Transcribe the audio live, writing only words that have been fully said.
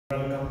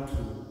Welcome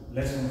to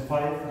lesson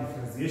 5,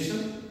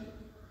 differentiation.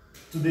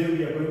 Today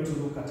we are going to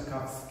look at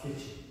curve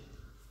sketching.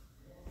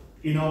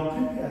 In our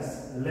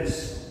previous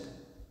lesson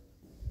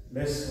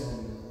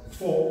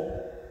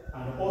 4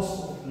 and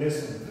also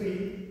lesson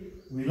 3,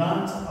 we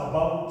learned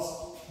about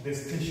the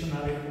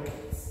stationary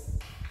points.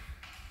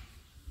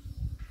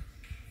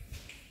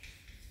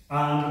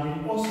 And we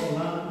also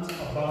learned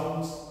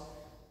about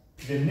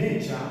the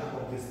nature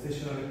of the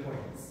stationary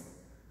points.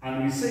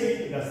 And we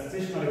say that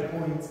stationary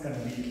points can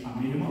be a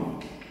minimum,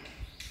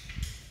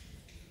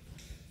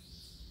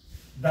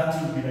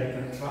 that will be like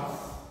a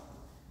trough,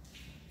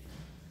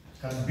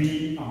 can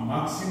be a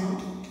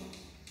maximum,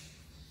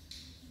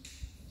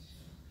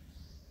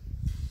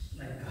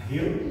 like a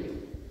hill.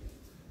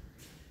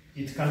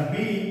 It can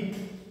be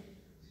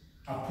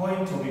a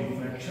point of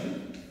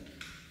inflection,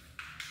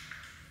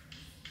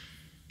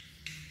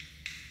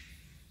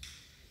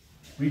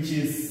 which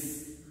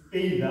is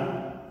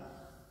either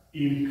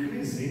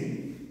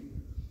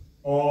increasing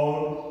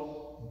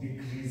or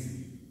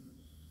decreasing,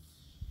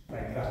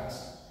 like that.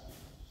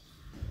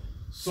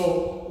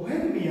 So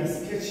when we are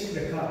sketching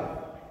the curve,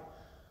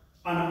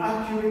 an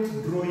accurate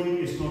drawing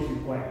is not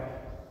required.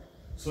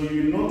 So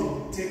you will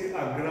not take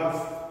a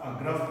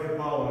graph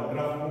paper or a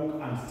graph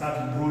book and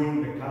start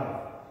drawing the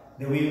curve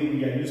the way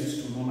we are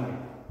used to normally.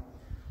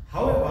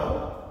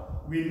 However,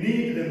 we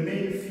need the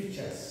main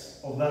features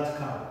of that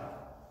curve,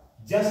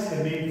 just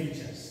the main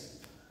features.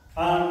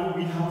 And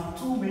we have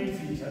two main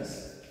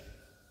features.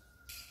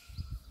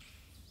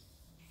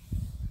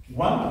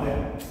 One of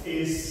them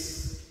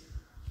is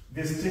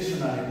the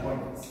stationary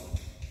points.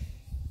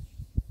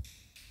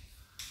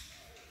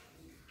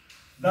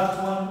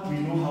 That one we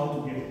know how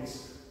to get it.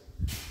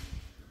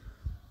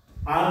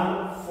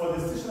 And for the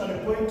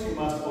stationary point, you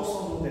must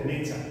also know the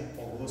nature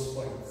of those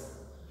points.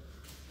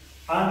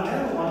 And the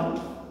other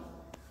one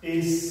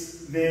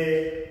is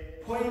the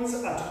points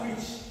at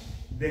which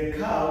the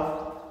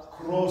curve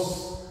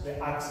cross the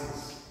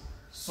axis.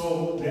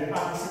 So the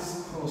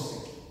axis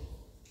crossing.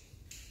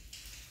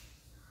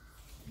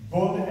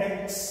 Both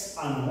x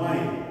and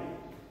y.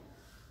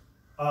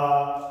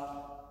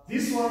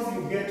 These ones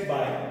you get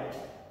by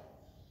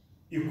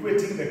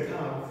equating the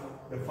curve,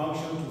 the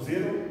function to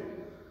 0.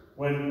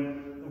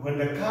 When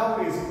the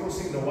curve is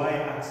crossing the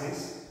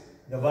y-axis,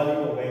 the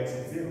value of x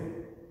is 0.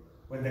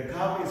 When the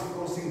curve is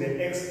crossing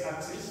the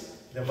x-axis,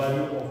 the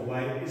value of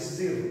y is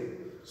 0.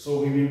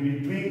 So we will be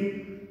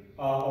doing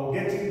or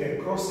getting the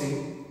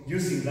crossing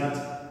using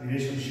that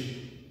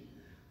relationship.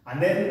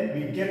 And then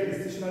we get the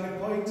stationary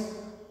point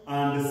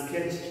and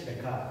sketch the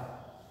curve.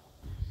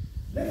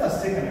 Let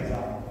us take an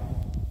example.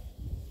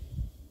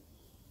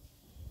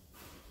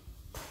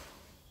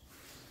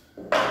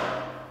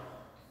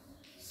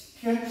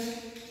 Sketch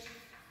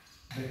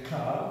the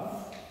curve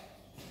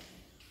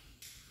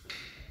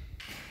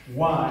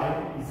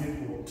y is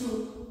equal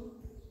to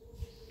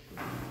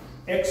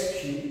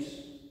x cubed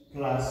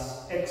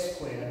plus x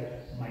squared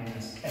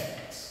minus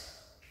x.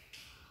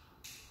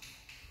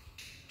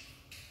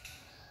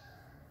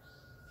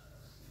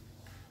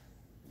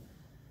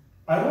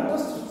 I want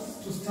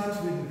us to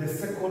start with the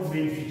second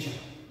main feature,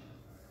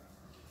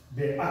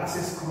 the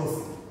axis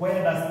crossing.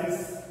 Where does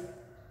this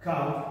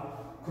curve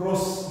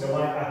cross the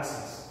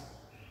y-axis?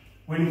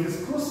 When it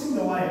is crossing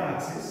the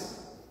y-axis,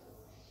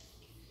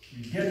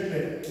 we get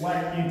the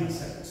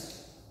y-intercept.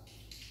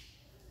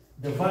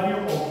 The value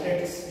of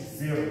x is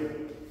 0.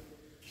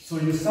 So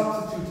you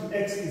substitute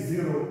x is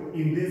 0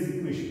 in this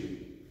equation.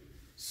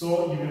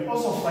 So you will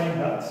also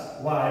find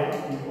that y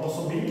will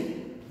also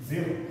be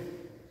 0.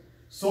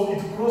 So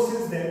it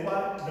crosses the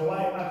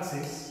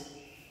y-axis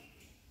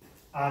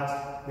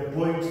at the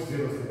point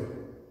 0, 0.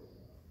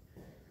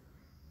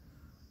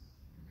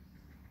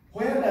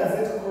 Where does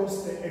it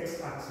cross the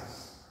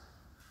x-axis?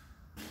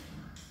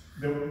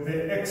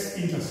 The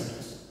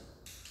x-intercept.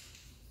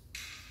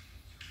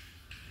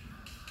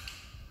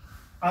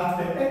 At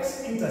the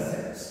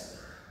x-intercept,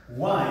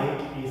 y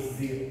is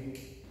 0.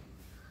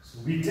 So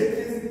we take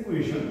this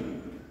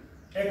equation,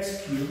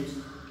 x cubed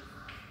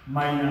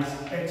minus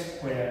x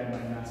squared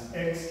minus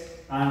x,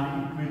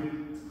 and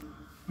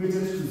equate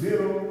it to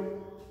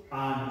 0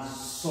 and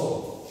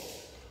solve.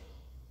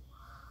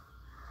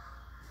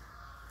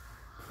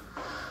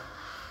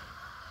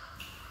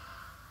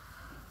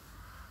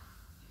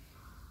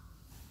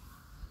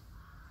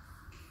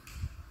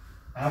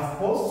 I have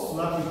paused so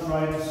that we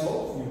try to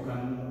solve. You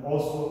can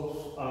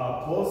also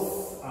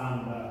pause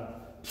and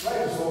try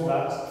to solve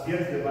that,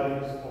 get the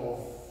values of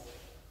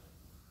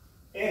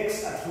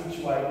x at which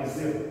y is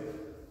 0.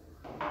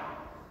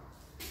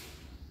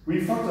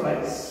 We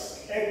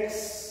factorize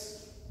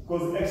x,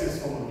 because x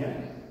is common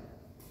here.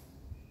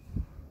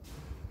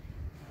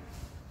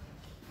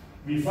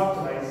 We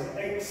factorize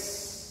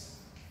x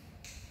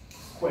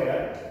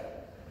squared.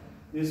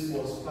 This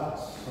was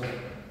plus, so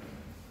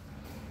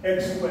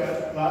x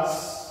squared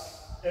plus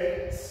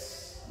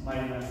x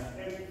minus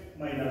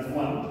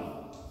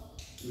 1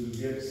 will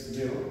get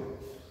 0.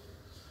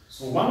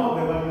 So one of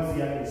the values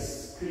here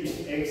is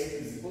 3x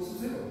is equal to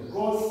 0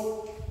 because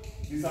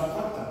These are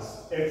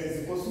factors. X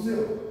is equal to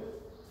 0.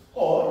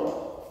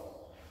 Or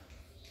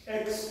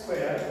x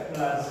squared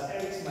plus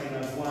x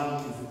minus 1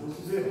 is equal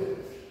to 0.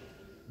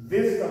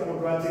 This is the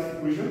quadratic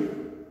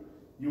equation.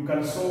 You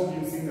can solve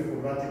using the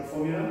quadratic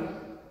formula,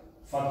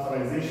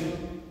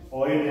 factorization,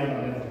 or any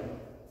other method.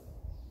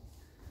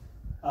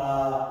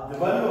 The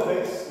value of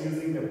x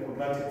using the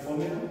quadratic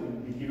formula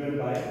will be given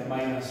by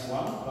minus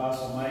 1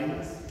 plus or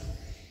minus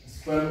the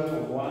square root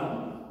of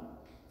 1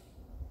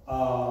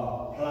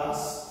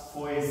 plus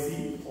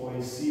 4ac.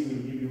 4ac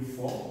will give you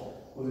 4,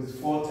 because it's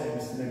 4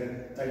 times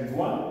negative times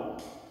 1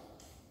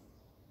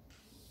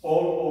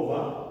 all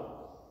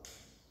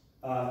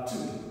over 2.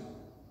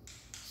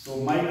 So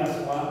minus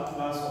 1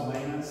 plus or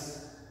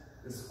minus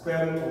the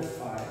square root of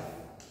 5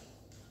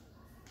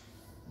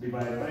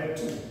 divided by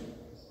 2.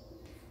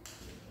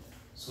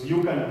 So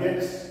you can get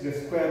the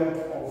square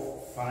root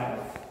of 5,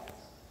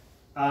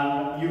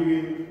 and you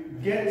will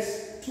get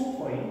 2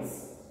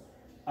 points.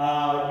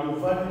 Your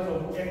values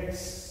of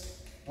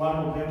x, one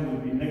of them will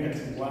be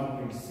negative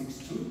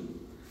 1.62,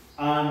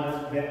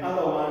 and the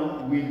other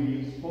one will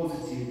be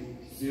positive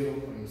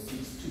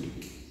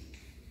 0.62.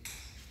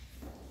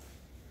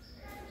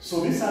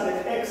 So these are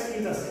the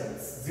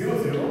x-intercepts: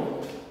 0,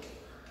 0,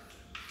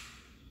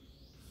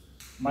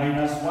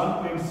 minus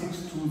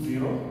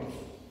 1.620,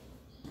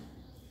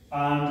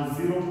 and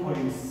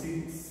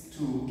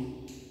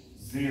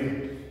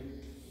 0.620.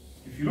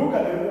 If you look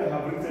at the way I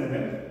have written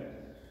them,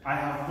 I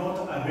have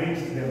not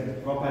arranged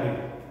them properly.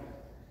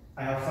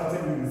 I have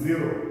started with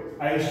 0.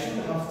 I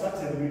should have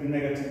started with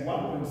negative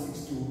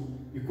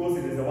 1.62 because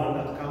it is the one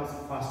that comes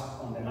first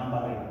on the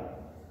number line.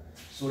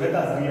 So let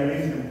us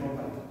rearrange them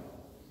properly.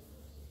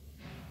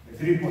 The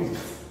 3 points.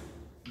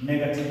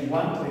 Negative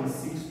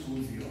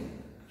 1.620.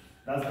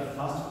 That's the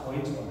first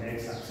point on the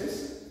x-axis.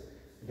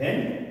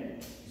 Then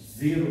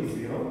 0,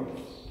 0.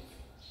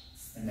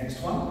 The next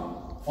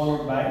one,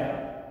 followed by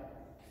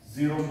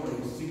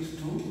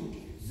 0.620.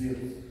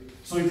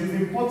 So it is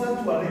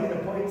important to arrange the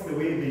points the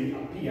way they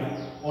appear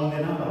on the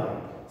number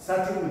line,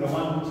 starting with the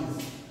one which is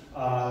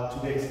to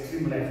the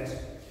extreme left,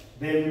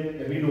 then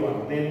the middle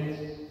one, then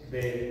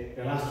the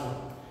last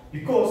one.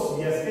 Because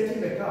we are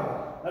sketching the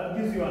curve, that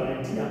gives you an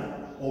idea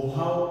of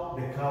how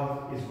the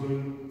curve is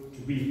going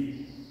to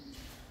be.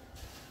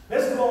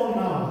 Let's go on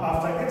now.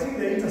 After getting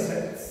the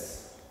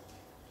intercepts,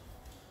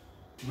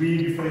 we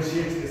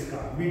differentiate this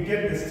curve. We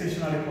get the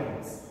stationary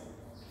points.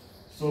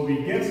 So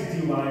we get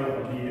dy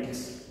over dx,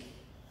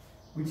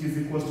 which is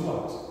equal to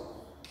what?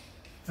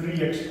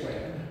 3x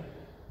squared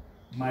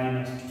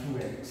minus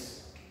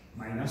 2x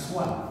minus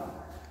 1.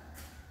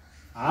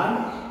 And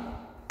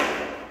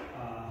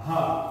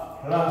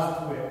plus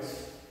 2x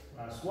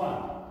plus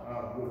 1.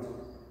 Good.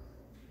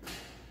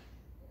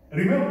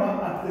 Remember,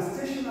 at the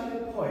stationary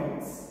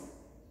points,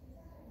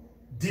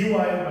 dy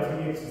over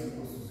dx is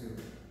equal to 0.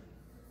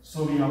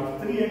 So we have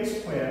 3x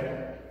squared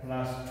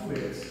plus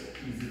 2x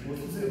is equal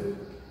to 0.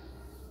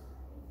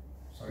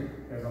 Sorry,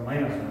 there's a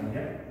minus 1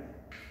 here.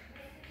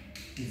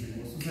 Is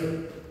equal to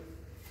 0.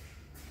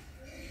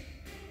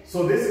 So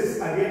this is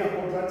again a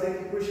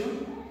quadratic equation.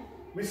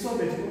 We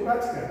solve it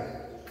quadratically.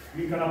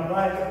 We can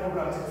apply the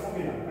quadratic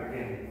formula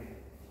again.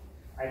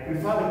 I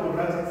prefer the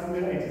quadratic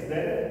formula. It is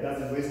there. It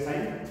doesn't waste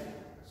time.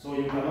 So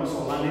you can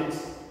also learn it,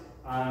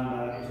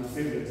 and it will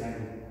save your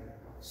time.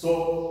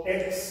 So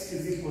x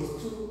is equal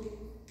to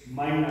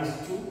minus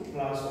 2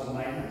 plus or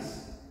minus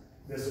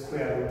the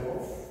square root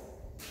of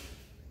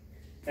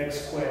b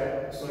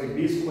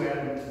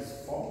squared, which is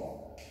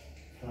 4,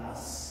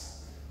 plus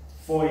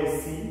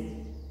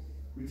 4ac,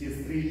 which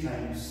is 3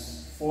 times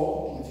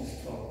 4, which is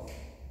 12,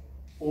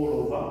 all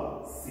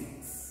over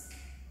 6.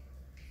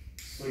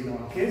 So in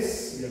our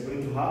case, we are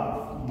going to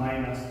have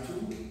minus 2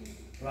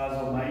 plus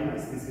or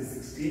minus, this is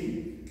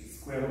 16,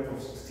 square root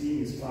of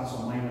 16 is plus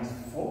or minus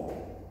 4,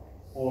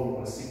 all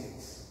over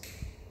 6.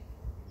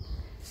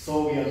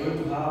 So we are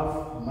going to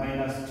have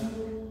minus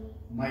 2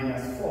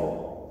 minus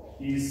 4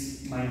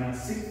 is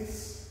minus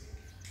 6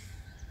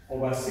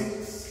 over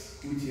 6,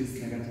 which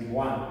is negative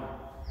 1.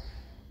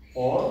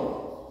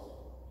 Or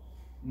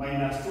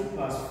minus 2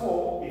 plus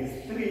 4 is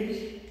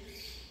 3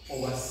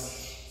 over,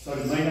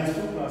 minus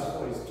 2 plus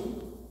 4 is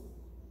 2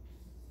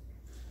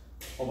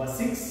 over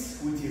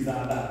 6, which is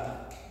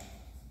that.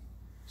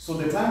 So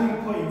the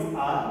turning points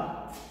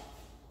are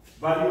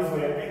values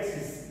where x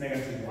is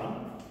negative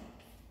 1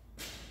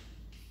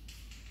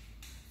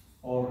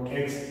 or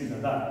x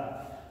is that.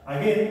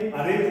 Again,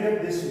 arrange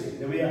them this way,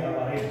 the way I have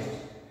arranged.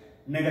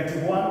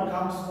 Negative 1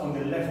 comes on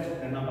the left of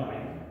the number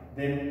line,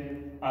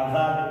 then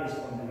that is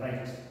on the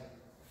right.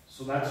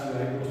 So that you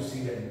are able to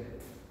see them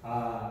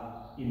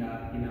in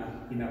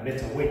a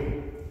better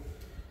way.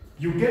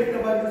 You get the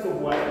values of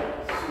y,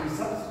 so you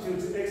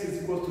substitute x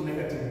is equal to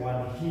negative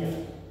 1 here,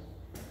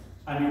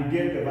 and you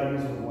get the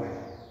values of y.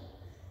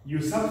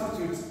 You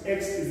substitute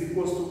x is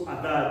equal to a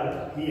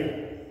third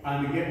here,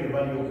 and you get the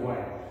value of y.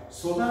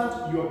 So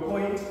that your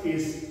point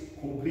is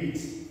complete.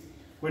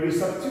 When you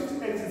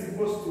substitute x is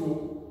equal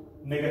to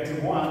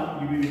negative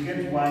 1, you will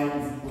get y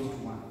is equal to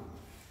 1.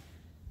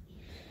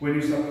 When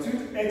you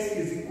substitute x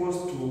is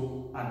equals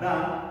to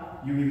Adam,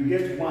 you will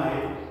get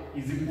y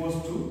is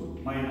equals to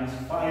minus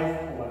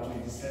 5 over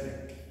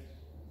 27.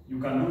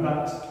 You can do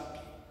that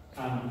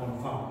and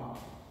confirm.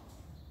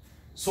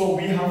 So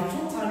we have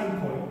two turning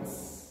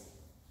points.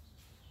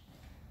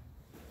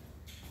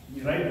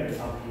 We write them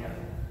up here.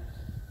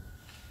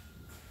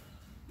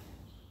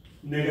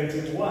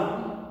 Negative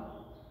 1,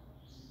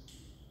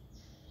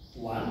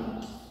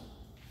 1,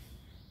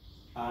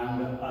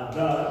 and a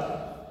third,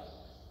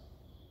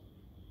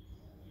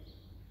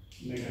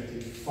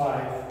 negative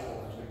 5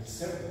 over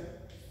 27.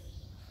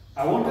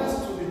 I want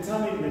us to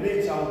determine the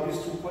nature of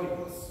these 2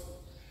 points.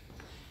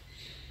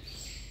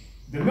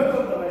 The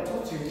method that I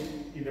taught you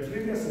in the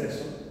previous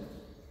lesson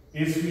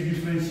is we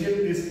differentiate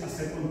this a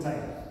second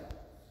time.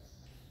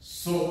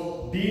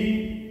 So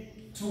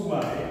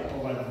b2y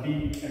over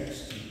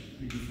bx2,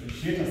 we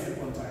differentiate a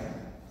second time.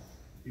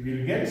 We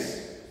will get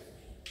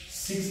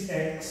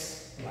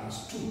 6x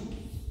plus 2.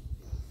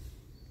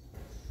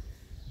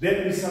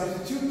 Then we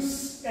substitute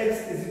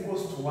x is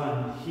equals to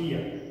 1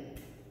 here.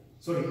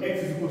 Sorry,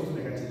 x is equals to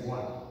negative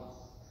 1.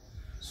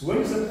 So when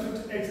you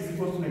substitute x is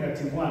equals to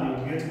negative 1, you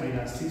will get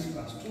minus 6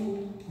 plus 2,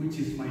 which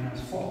is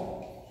minus 4.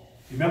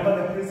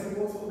 Remember the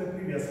principles of the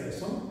previous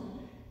lesson?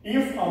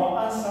 If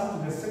our answer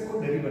to the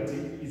second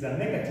derivative is a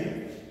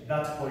negative,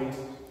 that point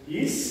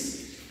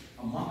is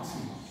a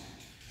maximum.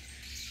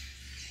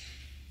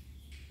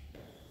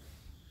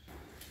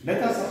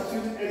 Let us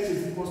substitute x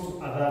is equals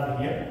to a third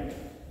here.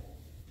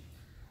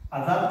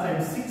 A third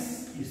times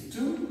 6 is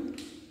 2,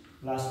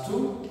 plus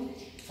 2,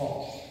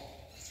 4.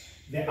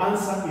 The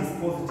answer is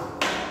positive.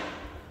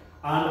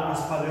 And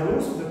as per the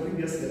rules of the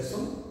previous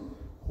lesson,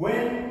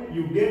 when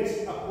you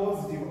get a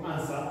positive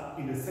answer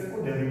in the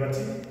second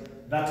derivative,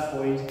 that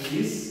point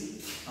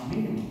is a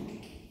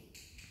minimum.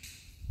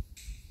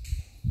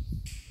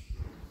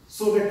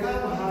 So the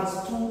curve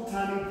has 2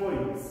 turning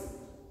points.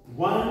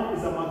 One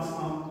is a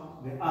maximum,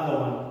 the other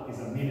one is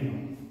a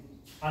minimum.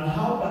 And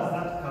how does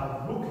that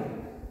curve look like?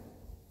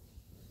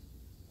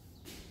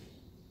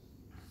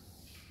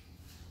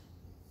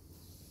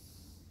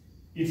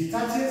 It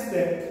touches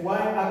the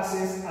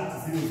y-axis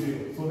at 0,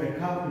 0, so the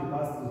curve will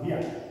pass through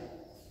here.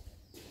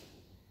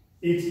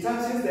 It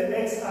touches the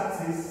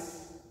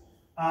x-axis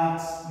at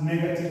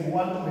negative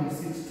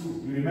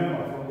 1.62. You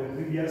remember from the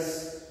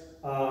previous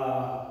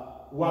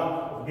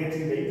work of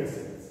getting the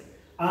intercepts.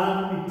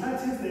 And it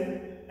touches the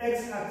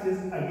x-axis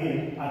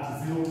again at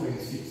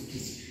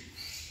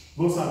 0.62.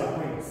 Those are the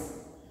points,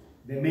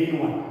 the main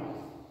one.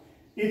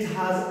 It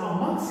has a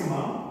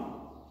maximum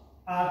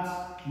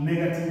at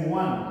negative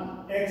 1.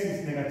 X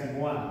is negative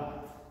 1.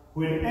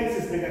 When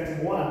x is negative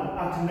 1,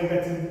 at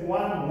negative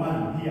 1,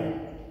 1 here,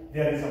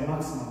 there is a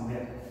maximum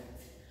there.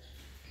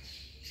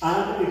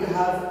 And it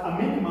has a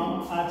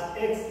minimum at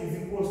x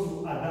is equals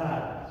to a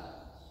third.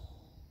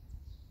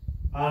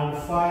 And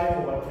 5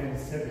 over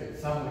 27,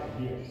 somewhere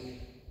here,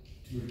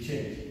 it will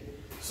change.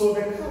 So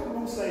the curve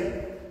looks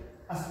like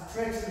a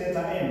straight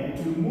letter N. It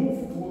will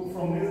move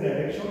from this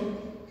direction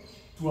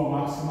to a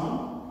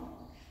maximum.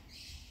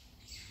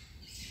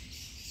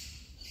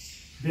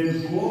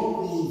 Then go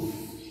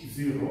to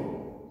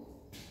 0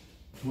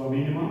 to a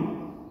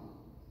minimum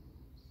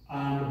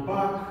and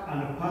back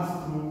and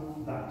pass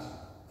through that.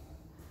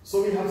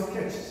 So we have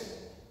sketched.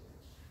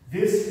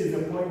 This is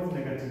the point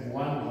negative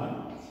 1,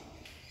 1.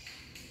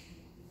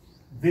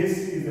 This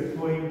is the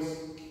point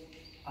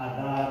a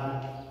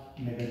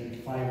third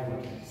negative 5,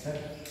 1.7.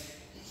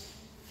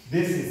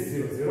 This is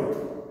 0,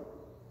 0.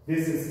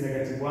 This is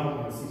negative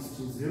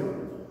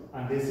 1.620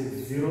 and this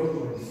is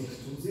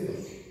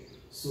 0.620.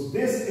 So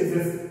this is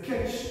a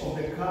sketch of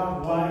the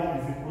curve y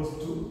is equals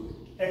to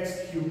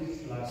x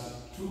cubed plus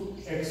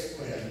 2x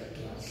squared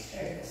plus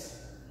x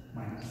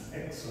minus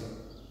x.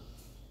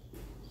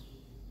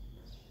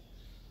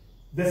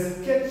 The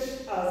sketch,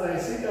 as I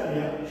said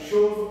earlier,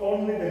 shows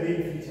only the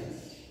main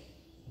features.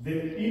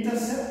 The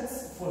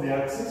intercepts for the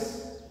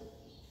axis,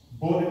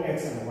 both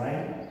x and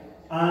y,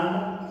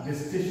 and the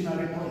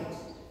stationary point,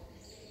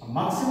 a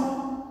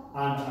maximum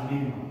and a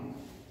minimum.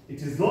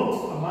 It is not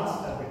a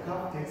must that the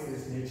curve takes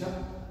this nature,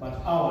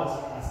 but ours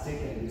has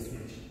taken this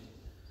nature.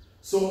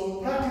 So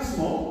practice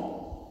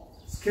more,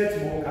 sketch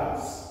more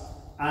curves,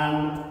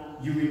 and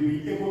you will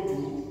be able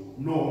to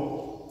know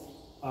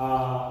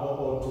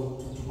or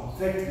to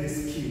perfect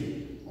this skill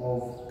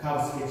of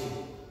curve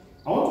sketching.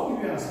 I want to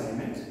give you an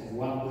assignment of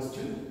one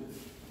question.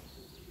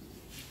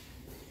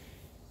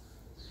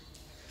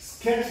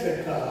 Sketch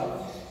the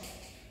curve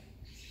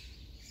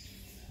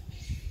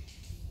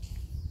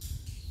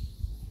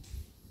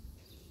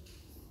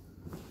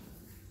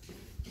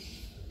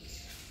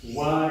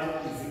y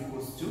is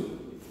equals to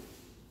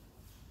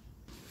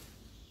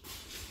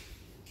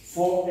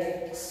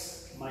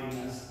 4x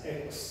minus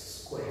x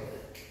squared.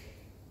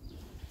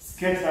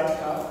 Sketch that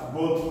curve,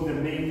 go through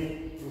the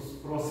main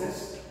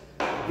process,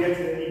 get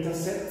the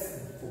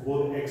intercepts for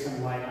both x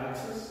and y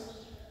axis,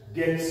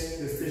 get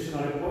the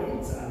stationary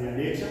points and their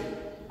nature,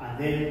 and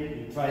then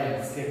you try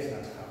and sketch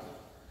that curve.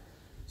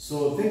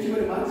 So thank you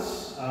very much.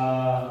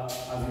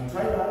 As you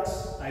try that,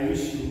 I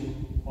wish you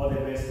all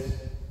the best.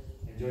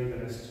 Enjoy the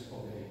rest.